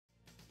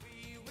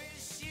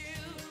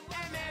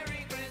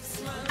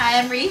Hi,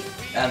 I'm Reese.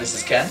 And this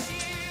is Ken.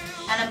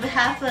 And on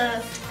behalf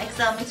of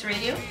XL Mix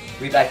Radio,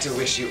 we'd like to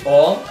wish you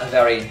all a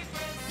very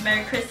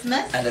Merry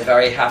Christmas and a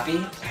very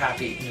happy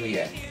New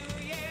Year.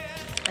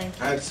 Thank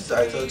you. Hi, this is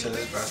Aito,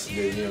 Challenge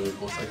Brasileña. We'd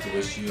both like to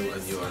wish you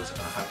and yours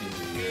a happy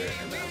New Year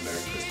and a Merry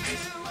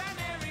Christmas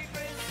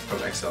from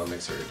XL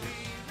Mix Radio.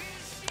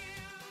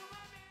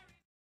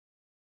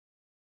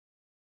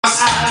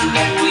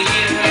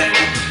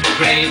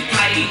 Great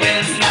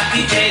tidings, not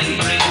the jail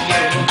bring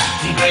you.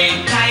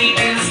 Great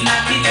tidings,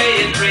 not the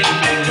jail bring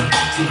you.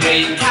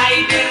 Great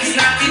tidings,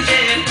 not the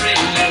jail bring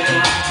you.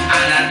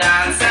 And a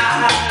dancer,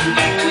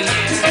 New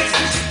Year.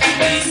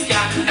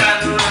 We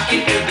can rock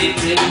it to the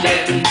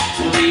till.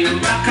 We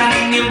rock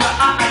and you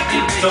rock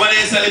it. So when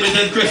they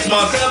celebrated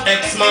Christmas,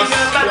 Xmas,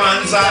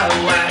 Kwanzaa,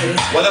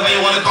 whatever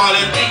you want to call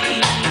it,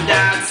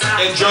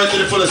 enjoy to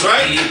the fullest,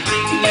 right?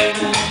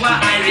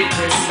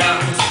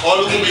 All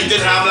who will be eating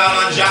ham,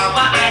 lamb and jam, I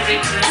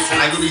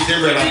could be eating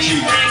bread and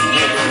cheese.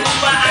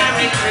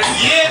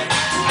 Yeah!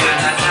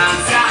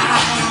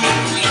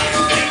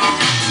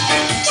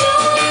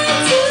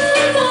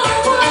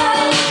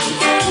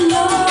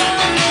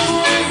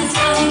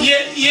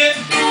 Yeah, yeah!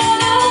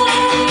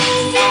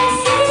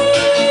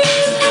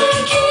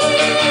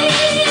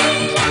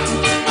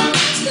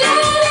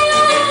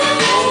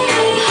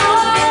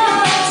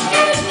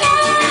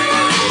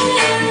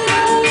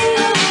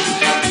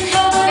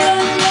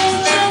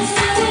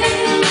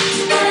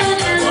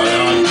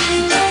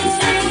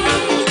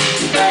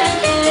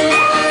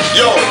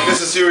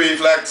 This is Yuri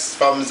Flex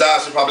from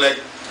xios Republic.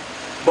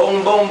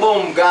 Boom, boom,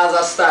 boom,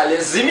 Gaza style,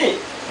 you see me?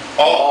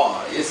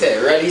 Oh, you say,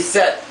 ready,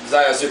 set,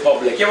 xios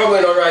Republic. Yeah, we're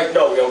going on right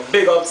now, yo.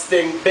 Big up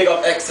Sting, big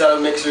up XL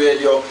Mix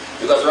Radio,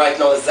 because right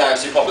now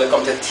xios Republic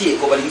come to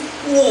take over the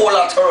whole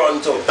of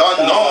Toronto.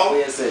 Don't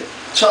know.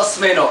 Trust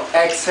me now,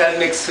 XL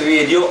Mix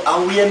Radio,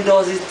 and we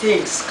endorse his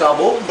things,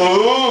 Cabo.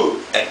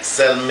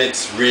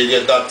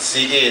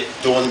 XLMixradio.ca.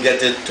 Don't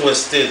get it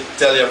twisted.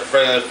 Tell your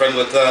friend and friend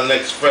will tell the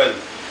next friend.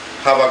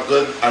 Have a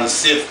good and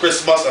safe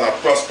Christmas and a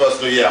prosperous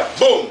New Year.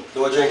 Boom!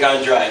 Don't drink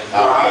and drive.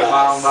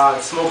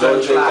 Alright. Smoke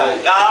and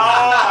drive.